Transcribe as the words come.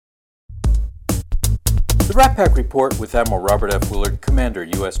The RAT-PAC report with Admiral Robert F. Willard, Commander,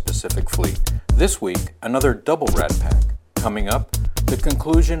 U.S. Pacific Fleet. This week, another double RAT-PAC. Coming up, the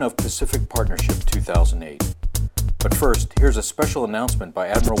conclusion of Pacific Partnership 2008. But first, here's a special announcement by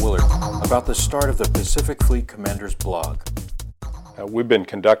Admiral Willard about the start of the Pacific Fleet Commander's blog. We've been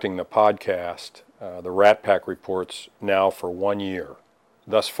conducting the podcast, the RAT-PAC reports, now for 1 year.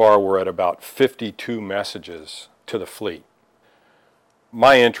 Thus far, we're at about 52 messages to the fleet.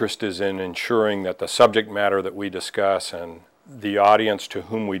 My interest is in ensuring that the subject matter that we discuss and the audience to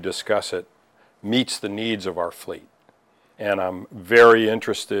whom we discuss it meets the needs of our fleet. And I'm very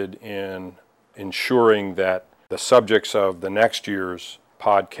interested in ensuring that the subjects of the next year's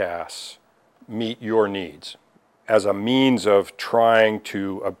podcasts meet your needs as a means of trying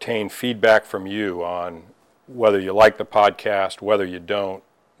to obtain feedback from you on whether you like the podcast, whether you don't,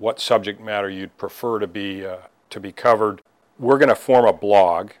 what subject matter you'd prefer to be covered. We're going to form a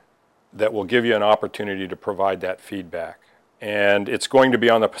blog that will give you an opportunity to provide that feedback. And it's going to be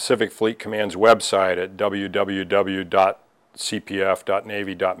on the Pacific Fleet Command's website at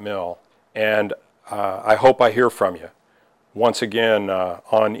www.cpf.navy.mil. And I hope I hear from you, once again,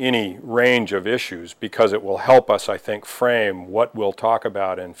 on any range of issues, because it will help us, I think, frame what we'll talk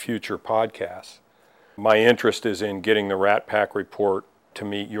about in future podcasts. My interest is in getting the RAT-PAC report to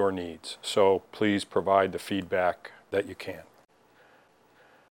meet your needs, so please provide the feedback that you can.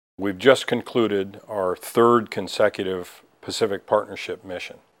 We've just concluded our third consecutive Pacific Partnership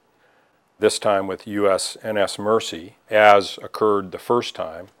mission, this time with USNS Mercy, as occurred the first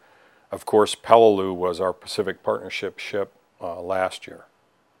time. Of course, Peleliu was our Pacific Partnership ship last year.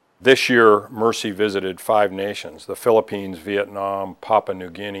 This year, Mercy visited 5 nations: the Philippines, Vietnam, Papua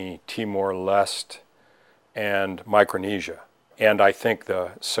New Guinea, Timor-Leste, and Micronesia. And I think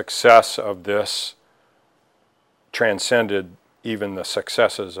the success of this transcended even the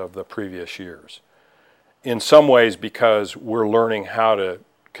successes of the previous years. In some ways because we're learning how to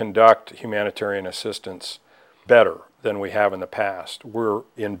conduct humanitarian assistance better than we have in the past. We're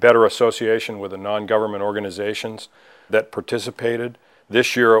in better association with the non-government organizations that participated.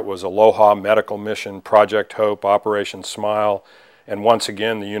 This year it was Aloha Medical Mission, Project Hope, Operation Smile, and once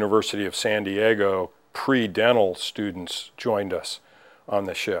again the University of San Diego pre-dental students joined us on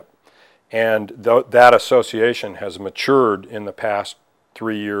the ship. And that association has matured in the past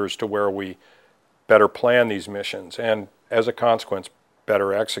 3 years to where we better plan these missions and, as a consequence,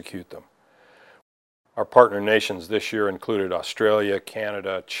 better execute them. Our partner nations this year included Australia,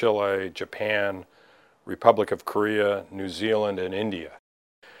 Canada, Chile, Japan, Republic of Korea, New Zealand, and India.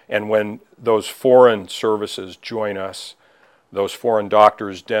 And when those foreign services join us, those foreign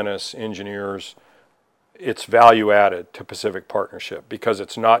doctors, dentists, engineers, it's value added to Pacific Partnership because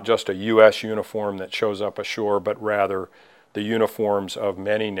it's not just a U.S. uniform that shows up ashore, but rather the uniforms of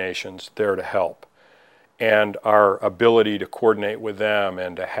many nations there to help. And our ability to coordinate with them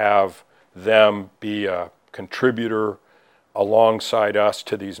and to have them be a contributor alongside us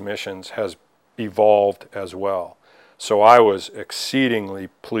to these missions has evolved as well. So I was exceedingly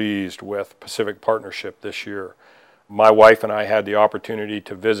pleased with Pacific Partnership this year. My wife and I had the opportunity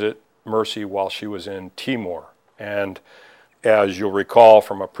to visit Mercy while she was in Timor. And as you'll recall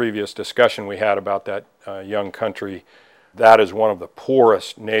from a previous discussion we had about that young country, that is one of the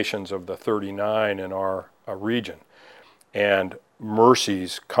poorest nations of the 39 in our region. And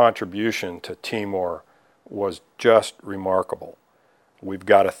Mercy's contribution to Timor was just remarkable. We've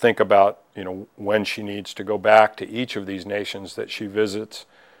got to think about, when she needs to go back to each of these nations that she visits,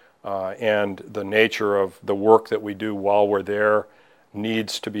 and the nature of the work that we do while we're there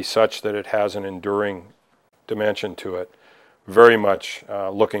needs to be such that it has an enduring dimension to it. Very much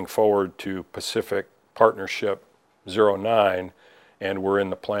looking forward to Pacific Partnership 09, and we're in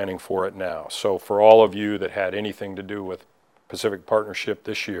the planning for it now. So for all of you that had anything to do with Pacific Partnership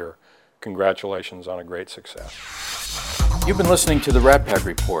this year, congratulations on a great success. You've been listening to the RAT-PAC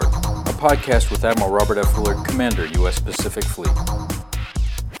Report, a podcast with Admiral Robert F. Willard, Commander, U.S. Pacific Fleet.